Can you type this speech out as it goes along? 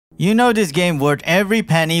You know this game worth every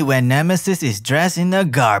penny when Nemesis is dressed in a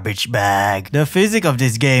garbage bag. The physics of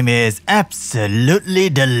this game is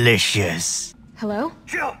absolutely delicious. Hello?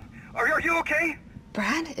 Jill, are you okay?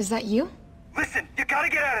 Brad, is that you? Listen, you gotta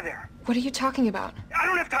get out of there. What are you talking about? I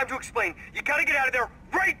don't have time to explain. You gotta get out of there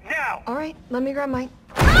right now. All right, let me grab my...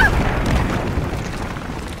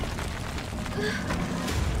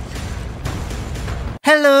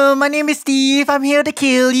 Hello, my name is Steve. I'm here to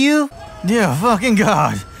kill you. Dear fucking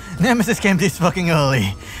god. Nemesis came this fucking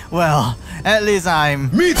early. Well, at least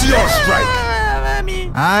I'm... Meteor strike!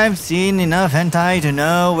 I've seen enough hentai to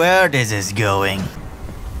know where this is going.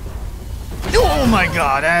 Oh my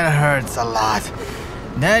god, that hurts a lot.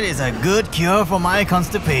 That is a good cure for my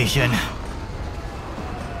constipation.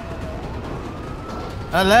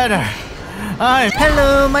 A letter.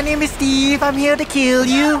 Hello, my name is Steve. I'm here to kill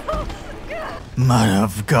you. Mother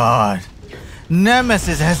of God.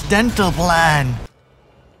 Nemesis has dental plan.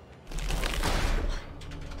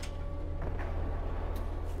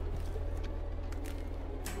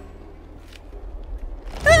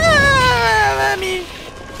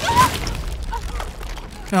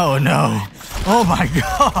 Oh no. Oh my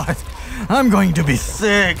god. I'm going to be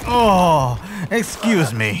sick. Oh,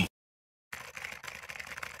 excuse me.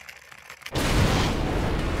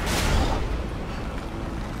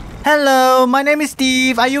 Hello, my name is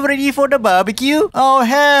Steve. Are you ready for the barbecue? Oh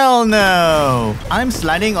hell no. I'm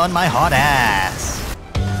sliding on my hot ass.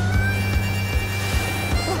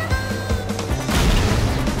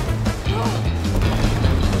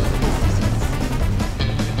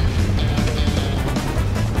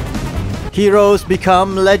 Heroes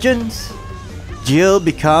become legends. Jill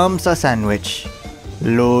becomes a sandwich.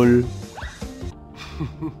 LOL.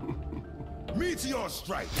 Meteor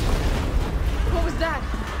strike! What was that?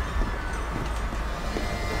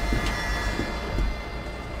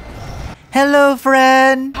 Hello,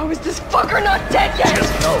 friend. How is this fucker not dead yet?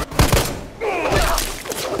 No!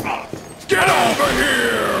 Get over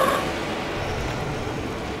here!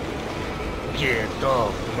 Get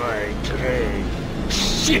off my train,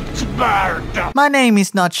 shitbird! My name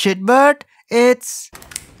is not Shitbird. It's...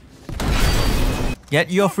 Get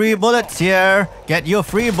your free bullets here. Get your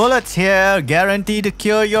free bullets here. Guaranteed to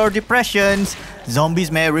cure your depressions. Zombies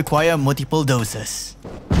may require multiple doses.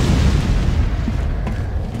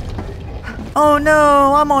 Oh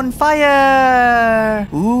no, I'm on fire!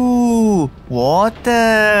 Ooh,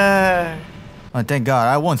 water! Oh, thank God,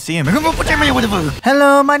 I won't see him.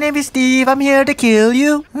 Hello, my name is Steve. I'm here to kill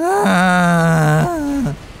you.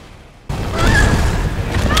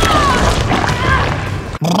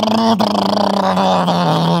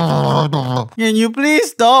 Can you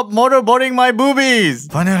please stop motorboarding my boobies?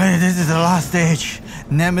 Finally, this is the last stage.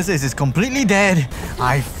 Nemesis is completely dead.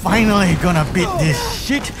 I finally gonna beat this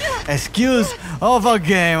shit excuse of a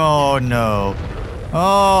game. Oh no.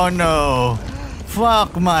 Oh no.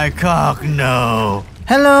 Fuck my cock, no.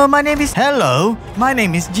 Hello, my name is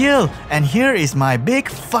Jill, and here is my big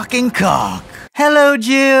fucking cock. Hello,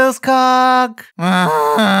 Jill's cock.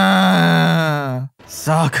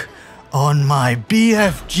 Suck on my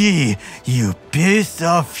BFG, you piece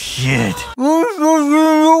of shit.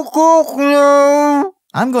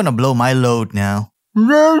 I'm gonna blow my load now.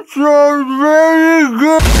 That sounds very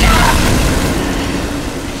good.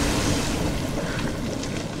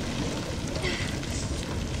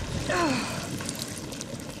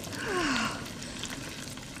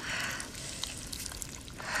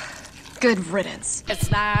 Good riddance.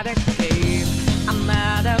 It's not a game. I'm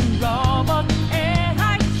not a role.